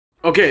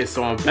Okay,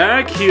 so I'm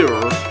back here,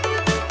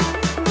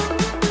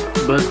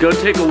 but it's gonna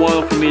take a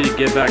while for me to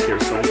get back here,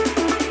 so I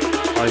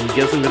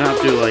guess I'm gonna have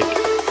to, like...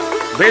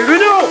 Baby,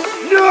 no!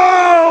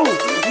 No!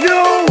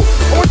 No!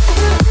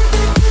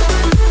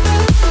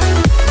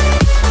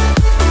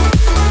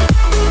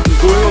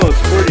 What's going on? It's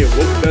Freddy, and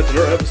welcome back to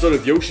another episode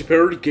of Yoshi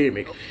Parody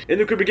Gaming in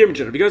the Creepy Gaming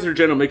channel. If you guys are new to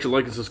the channel, make sure to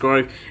like and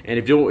subscribe, and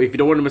if you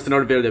don't want to miss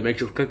another video, then make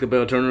sure to click the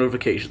bell and turn on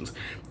notifications.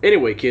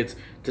 Anyway, kids,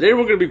 today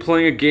we're gonna be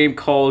playing a game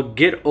called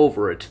Get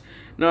Over It.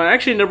 Now, I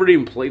actually never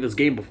even played this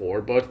game before,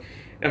 but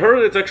I heard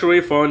it's actually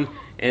really fun,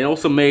 and it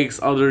also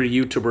makes other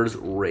YouTubers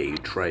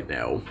rage right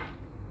now.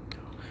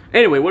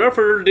 Anyway, without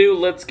further ado,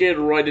 let's get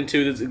right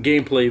into this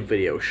gameplay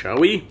video, shall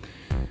we?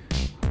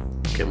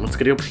 Okay, let's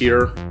get up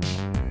here.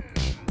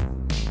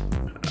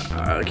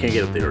 I can't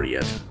get up there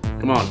yet.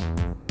 Come on.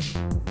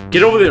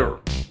 Get over there!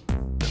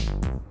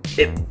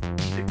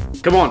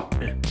 Come on!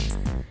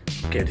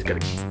 Okay, I just gotta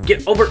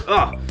get over...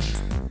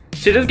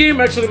 See, this game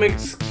actually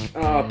makes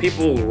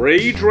people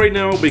rage right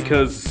now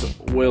because,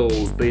 well,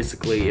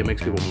 basically it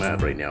makes people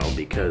mad right now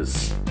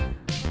because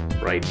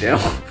right now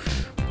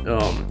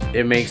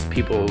it makes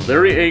people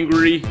very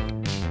angry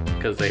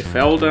because they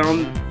fell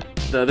down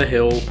the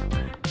hill.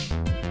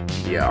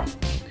 Yeah.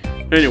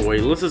 Anyway,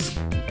 let's just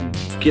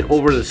get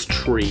over this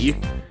tree.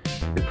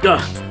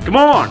 Come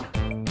on!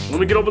 Let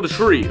me get over the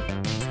tree.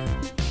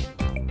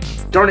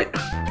 Darn it!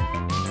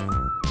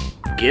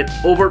 Get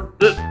over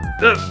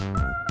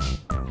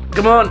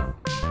Come on!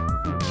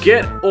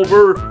 Get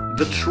over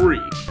the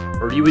tree.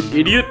 Are you an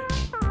idiot?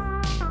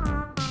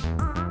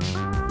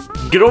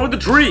 Get over the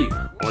tree!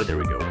 Oh, there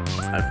we go.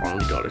 I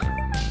finally got it.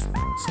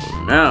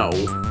 So now,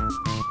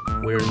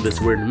 we're in this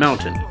weird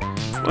mountain.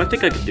 Well, I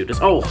think I can do this.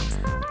 Oh!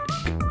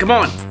 Come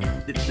on!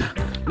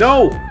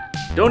 No!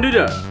 Don't do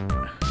that!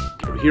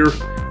 Get over here.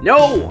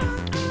 No!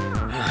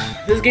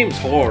 This game's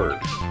hard.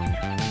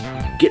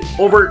 Get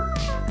over.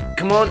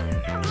 Come on.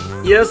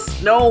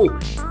 Yes. No.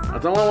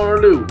 That's all I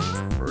want to do.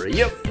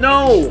 Yep.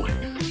 No.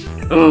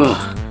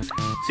 Ugh.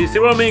 See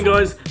what I mean,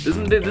 guys? This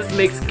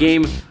makes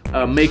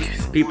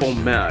makes people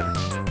mad.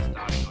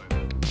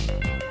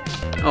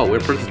 Oh, we're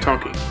person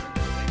talking.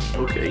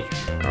 Okay.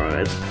 All right.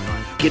 Let's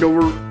get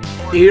over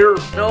here.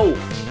 No.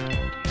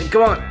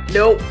 Come on.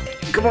 No.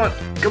 Come on.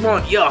 Come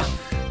on. Yeah.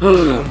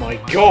 Oh my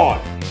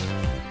God.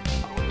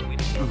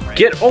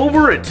 Get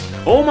over it.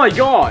 Oh my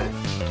God.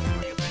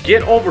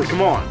 Get over.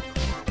 Come on.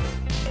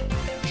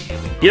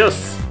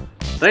 Yes.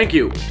 Thank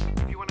you.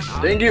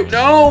 Thank you.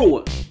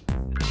 No.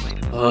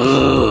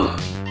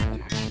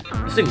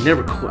 This thing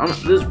never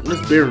quits.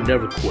 This bear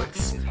never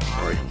quits.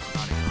 All right.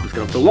 I'm just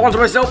gonna have to launch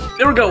myself.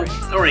 There we go.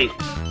 All right.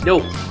 No.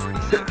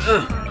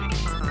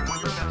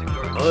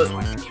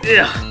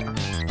 Yeah.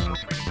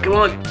 Come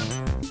on.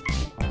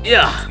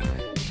 Yeah.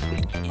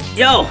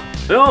 Yo.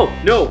 No.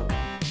 No.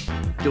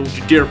 Don't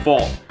you dare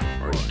fall.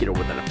 All right. Get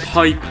over that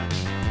pipe.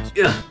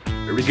 Yeah.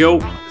 There we go.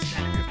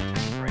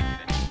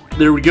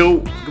 There we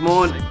go. Come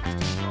on.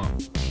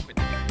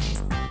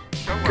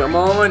 Come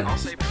on.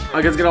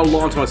 I guess I gotta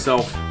launch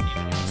myself.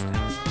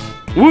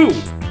 Woo!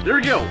 There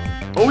we go.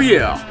 Oh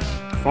yeah.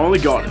 Finally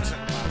got it.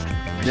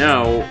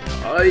 Now,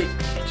 I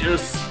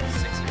just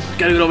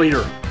gotta get over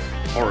here.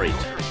 Alright.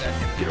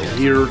 Get over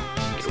here.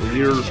 Get over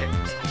here.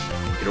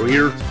 Get over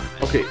here.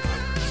 Okay.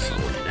 So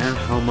now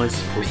how am I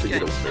supposed to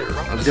get over there?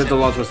 I'm just gonna have to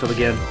launch myself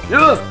again.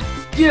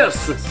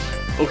 Yes!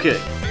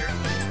 Okay.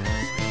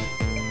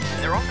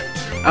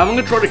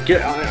 I'm trying to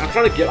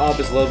get off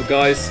this level,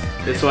 guys,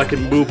 so I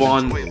can move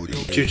on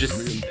to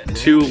just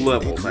 2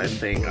 levels. I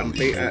think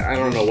I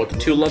don't know what the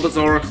 2 levels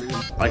are.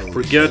 I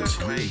forget,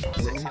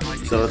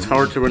 so it's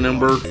hard to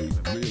remember.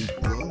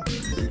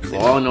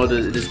 Well, I know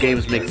this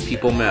game makes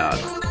people mad.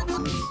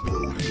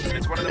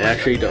 It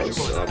actually does.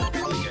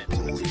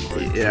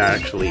 It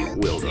actually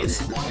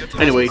does.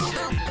 Anyway,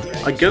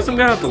 I guess I'm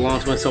gonna have to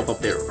launch myself up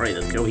there. All right,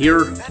 let's go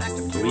here,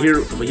 over here,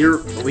 over here,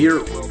 over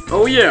here.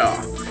 Oh yeah.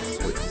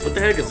 What the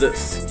heck is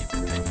this?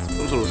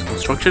 Some sort of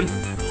construction?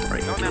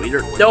 Alright, get over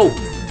here. No!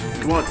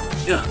 Come on.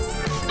 Yeah.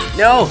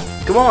 No!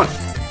 Come on!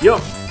 Yo!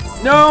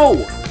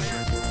 No!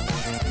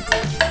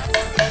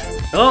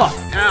 Oh!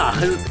 Ah!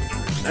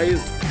 I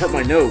just hurt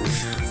my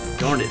nose.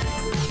 Darn it.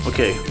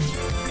 Okay.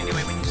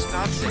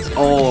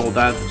 Oh,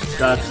 that's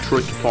the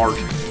tricky part.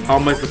 How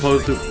am I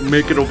supposed to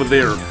make it over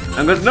there?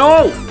 I'm gonna—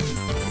 no!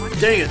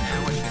 Dang it!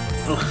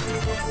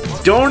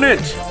 Ugh. Darn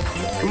it!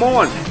 Come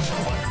on!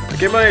 I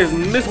can't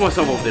miss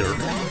myself over there.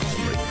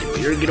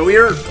 Get over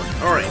here.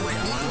 Alright.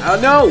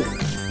 No!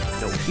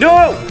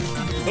 No!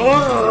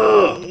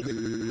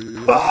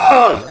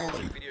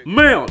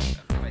 Man!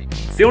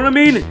 See what I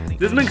mean?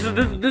 This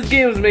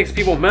game makes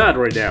people mad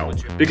right now.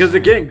 Because they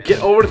can't get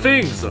over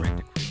things.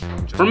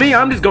 For me,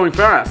 I'm just going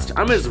fast.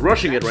 I'm just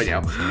rushing it right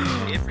now.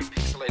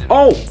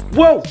 Oh!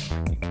 Whoa!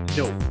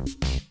 No.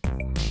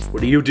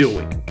 What are you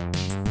doing?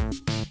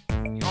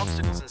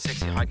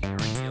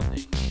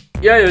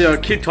 Yeah,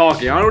 keep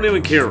talking. I don't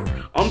even care.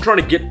 I'm trying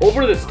to get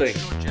over this thing.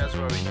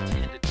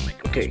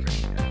 Okay.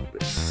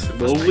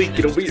 Slowly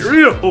get over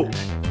here. Oh.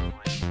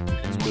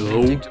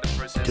 No.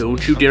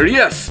 Don't you dare.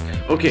 Yes!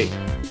 Okay.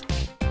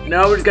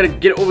 Now we just gotta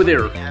get over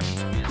there.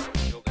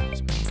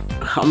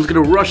 I'm just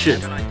gonna rush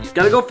it.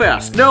 Gotta go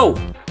fast. No!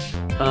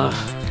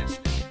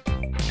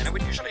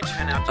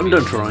 I'm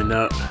done trying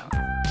that.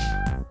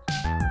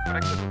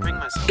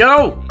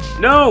 Go!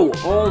 No!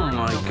 Oh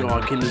my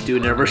god, can this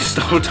dude never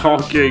stop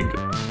talking?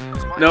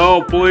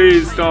 No,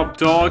 please stop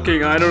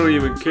talking. I don't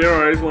even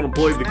care. I just want to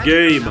play the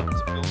game.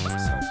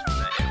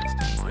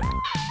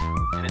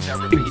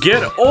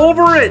 Get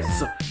over it!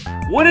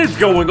 What is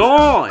going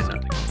on?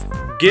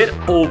 Get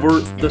over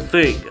the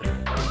thing.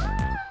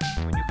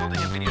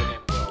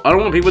 I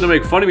don't want people to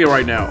make fun of me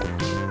right now.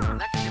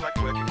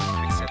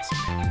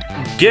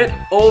 Get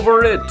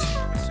over it.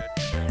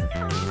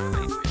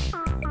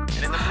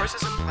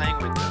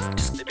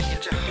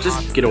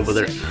 Just get over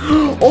there.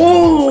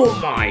 Oh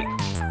my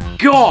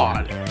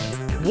god!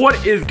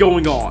 What is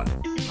going on?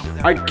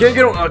 I can't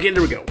get over. Okay,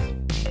 there we go.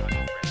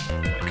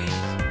 Okay.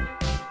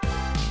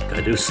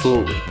 Gotta do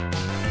slowly.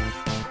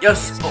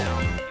 Yes! Oh.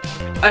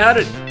 I had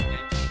it!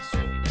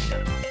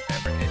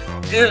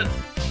 Yeah.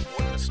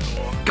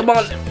 Come on!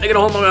 I gotta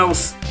hold my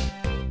mouse!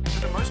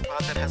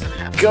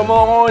 Come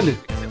on!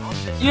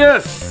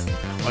 Yes!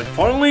 I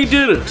finally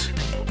did it!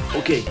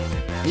 Okay.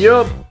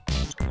 Yup.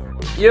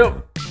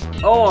 Yup.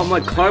 Oh, I'm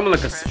like climbing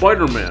like a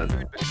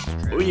Spider-Man.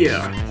 Oh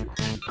yeah.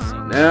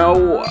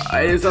 Now,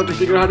 I just have to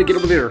figure out how to get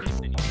over there.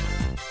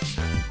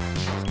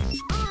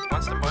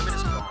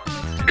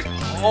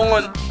 Come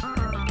on.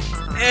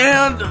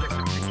 And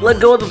let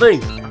go of the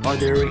thing. Oh,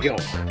 there we go.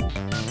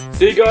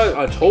 See guys,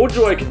 I told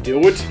you I can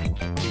do it.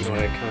 You know,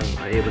 I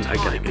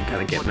kind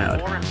of get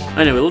mad.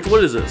 Anyway,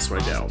 what is this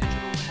right now?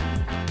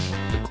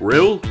 The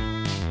grill?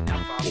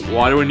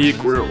 Why do I need a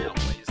grill?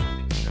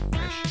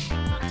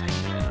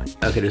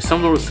 Okay, there's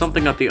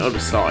something at the other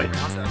side.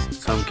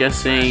 So I'm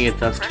guessing if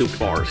that's too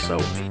far, so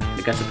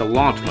I guess I have to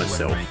launch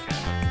myself.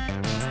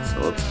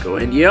 So let's go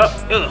ahead. Yep.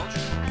 Ugh.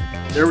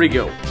 There we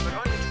go.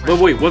 But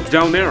wait, what's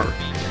down there?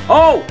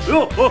 Oh!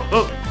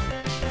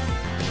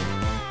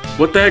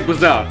 What the heck was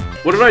that?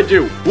 What did I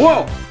do?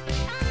 Whoa!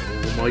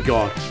 Oh my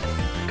god.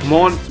 Come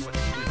on.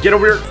 Get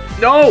over here.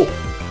 No!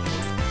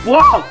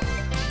 Whoa!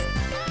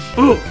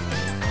 Oh!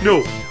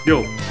 No.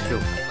 No. No.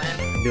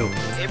 No.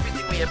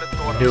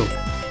 No.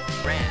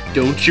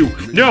 Don't you?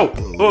 No!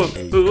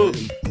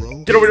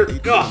 Get over here!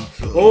 Ah.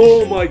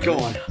 Oh my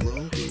god!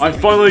 I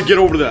finally get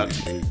over that.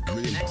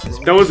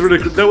 That was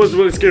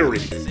really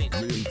scary.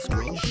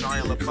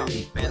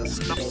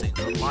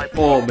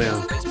 Oh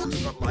man.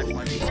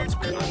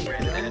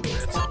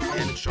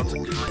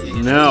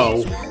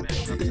 Now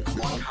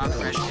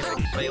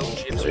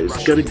I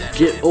just gotta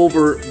get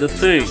over the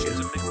thing.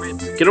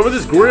 Get over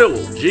this grill.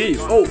 Jeez.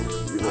 Oh.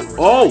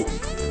 Oh.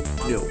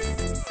 No.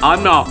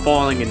 I'm not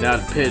falling in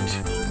that pit.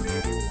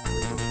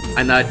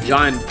 And that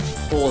giant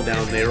hole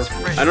down there.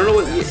 I don't know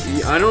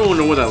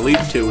what that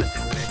leads to.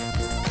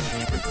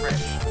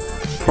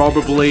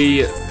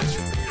 Probably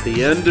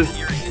the end.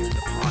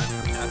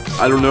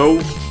 I don't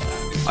know.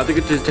 I think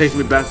it just takes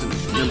me back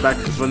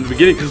from the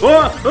beginning.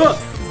 Ah! Ah!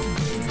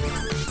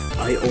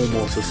 I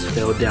almost just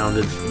fell down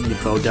there. Do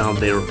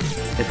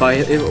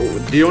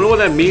you know what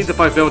that means if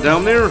I fell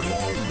down there?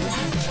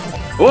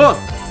 Oh!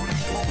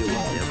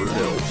 You'll never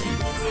know.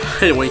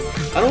 Anyway,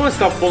 I don't want to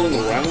stop falling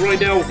around right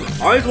now.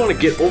 I just want to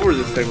get over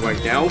this thing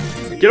right now.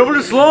 Get over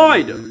the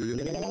slide!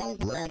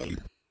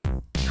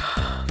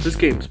 This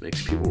game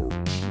makes people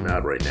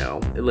mad right now.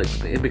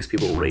 It makes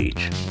people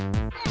rage.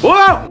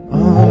 Whoa!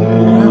 All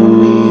around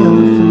me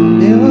are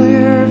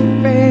familiar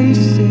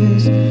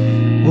faces,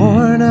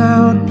 worn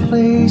out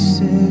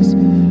places,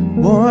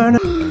 worn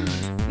out.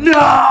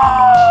 No!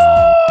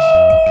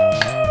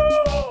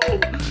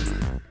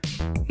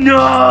 No!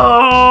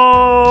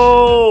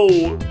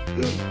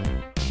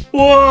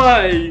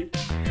 Why?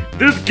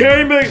 This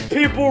game makes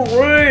people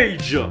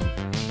rage! Duh!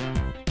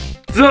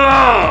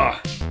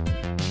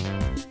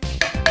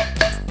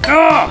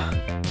 Ah!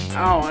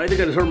 Ow, I think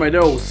I just hurt my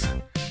nose.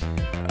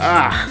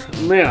 Ah,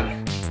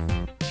 man.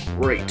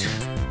 Great.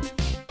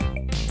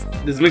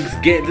 This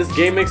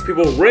game makes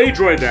people rage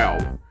right now.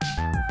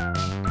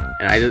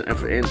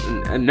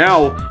 And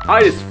now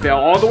I just fell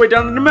all the way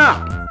down to the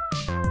map.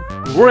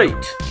 Great.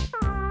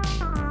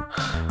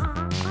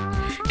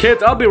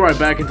 Kids, I'll be right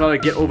back until I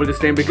get over this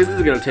thing because this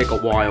is gonna take a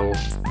while.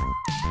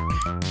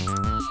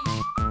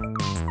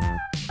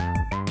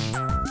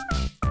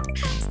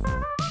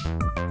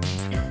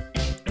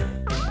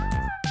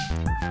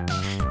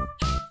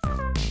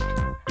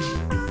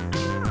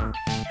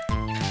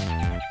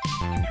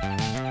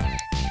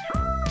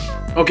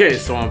 Okay,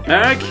 so I'm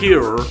back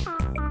here,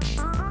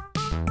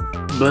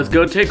 but it's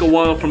gonna take a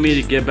while for me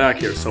to get back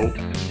here, so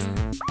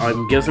I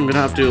guess I'm gonna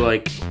have to,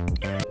 like...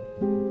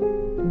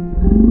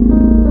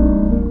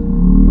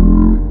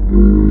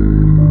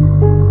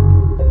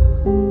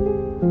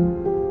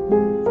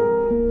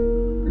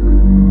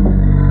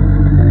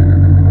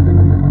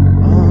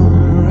 All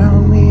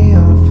around me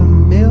are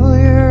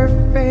familiar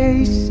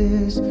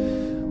faces,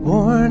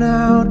 worn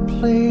out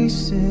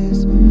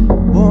places,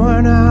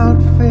 worn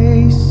out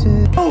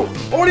faces. Oh,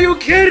 are you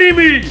kidding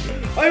me?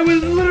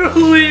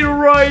 Literally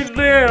right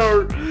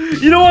there.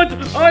 You know what?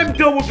 I'm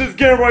done with this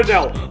game right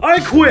now. I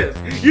quit.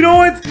 You know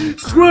what?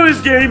 Screw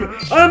this game.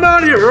 I'm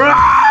out of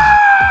here.